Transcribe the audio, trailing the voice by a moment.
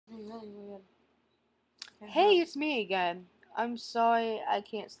really weird. Hey, it's me again. I'm sorry I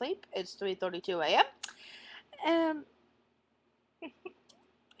can't sleep. It's 3:32 a.m. And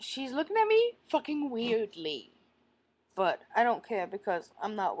she's looking at me fucking weirdly. But I don't care because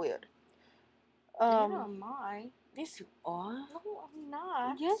I'm not weird. Neither am I. Yes you are. No, I'm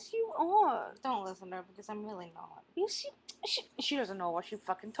not. Yes you are. Don't listen to her because I'm really not. Yes she doesn't know what she's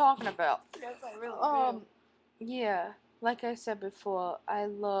fucking talking about. Yes, I really do. Yeah, like I said before, I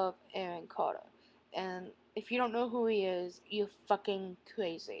love Aaron Carter. And if you don't know who he is, you're fucking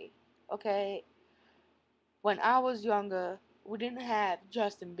crazy. Okay? When I was younger, we didn't have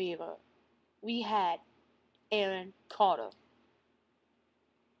Justin Bieber. We had Aaron Carter.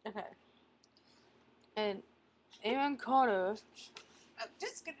 Okay. And Aaron Carter I'm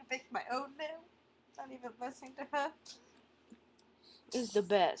just gonna make my own now. Not even listening to her. is the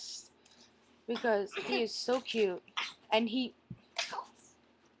best. Because he is so cute. And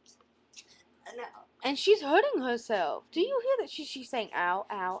No. and she's hurting herself. Do you hear that she's saying ow,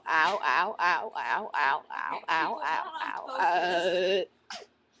 ow, ow, ow, ow, ow, ow, ow, ow, ow, ow,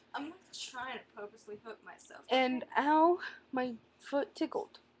 I'm not trying to purposely hurt myself. and ow, my foot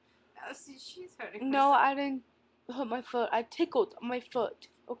tickled. Oh, see, she's hurting No, herself. I didn't hurt my foot. I tickled my foot.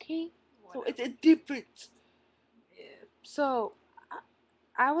 Okay? So Whatever. it's a difference. Yeah. So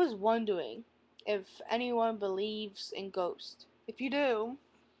I was wondering if anyone believes in ghosts. If you do,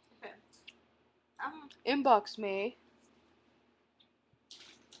 Okay. inbox me.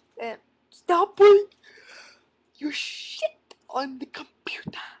 And stop putting your shit on the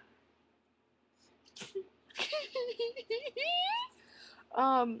computer.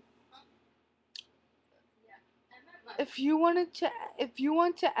 If you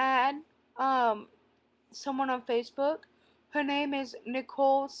want to add someone on Facebook, her name is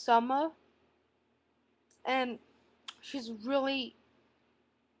Nicole Summer, and she's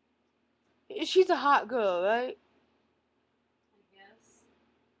a hot girl, right? I guess.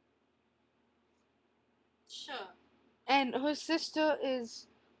 Sure. And her sister is,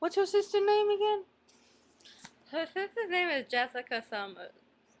 what's her sister name again? Her sister's name is Jessica Summers.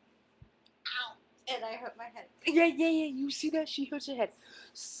 Ow! And I hurt my head. Yeah. You see that? She hurts her head.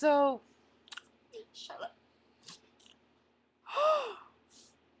 So. Shut up.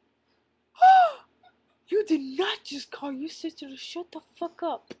 You did not just call your sister to shut the fuck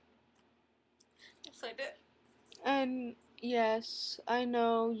up. Yes, I did. And yes, I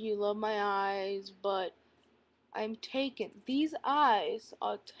know you love my eyes, but I'm taken. These eyes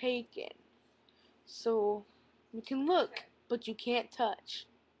are taken. So you can look, but you can't touch.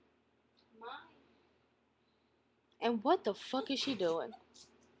 Mine. And what the fuck is she doing?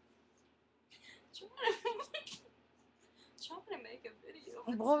 Trying to make a video.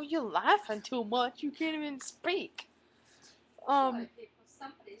 Well, you're laughing too much. You can't even speak. Somebody's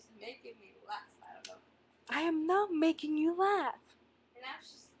making me laugh. I don't know. I am not making you laugh. And now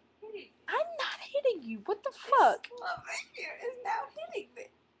she's hitting me. I'm not hitting you. What the fuck? This love right here is now hitting me.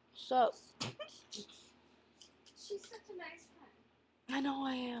 So, she's such a nice friend. I know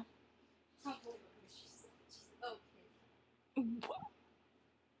I am. She's okay.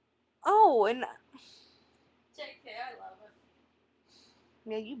 Oh, and JK, I love her.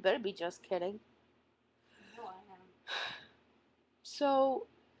 yeah, you better be just kidding. No, I am. So,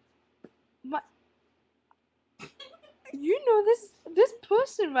 you know this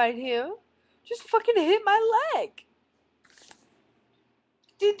person right here just fucking hit my leg.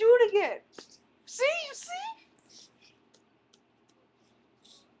 Did do it again. See, you see?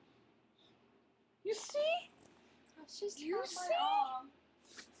 You see? Oh, she's You hurt my see? arm.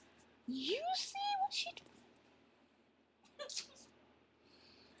 You see what she did?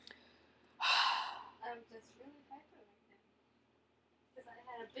 I'm just really hyper right now. Because I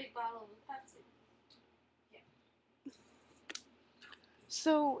had a big bottle of Pepsi. Yeah.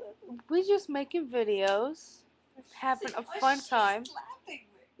 So, we're just making videos, having a fun time. She's slapping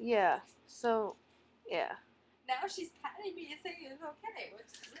me. Yeah, so, yeah. Now she's patting me and saying it's okay, which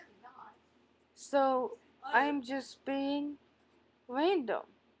is really not. So, I'm just being random.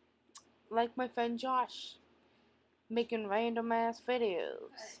 Like my friend Josh. Making random ass videos.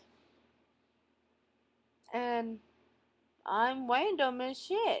 Right. And I'm random as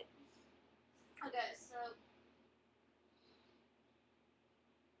shit. Okay, so.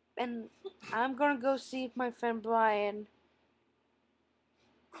 And I'm gonna go see if my friend Brian.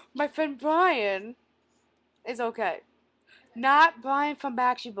 My friend Brian is okay. Not Brian from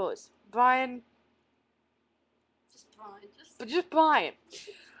Backstreet Boys. Brian. Just Brian. But just Brian.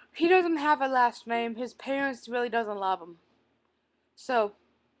 He doesn't have a last name. His parents really doesn't love him. So,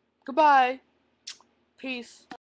 goodbye. Peace.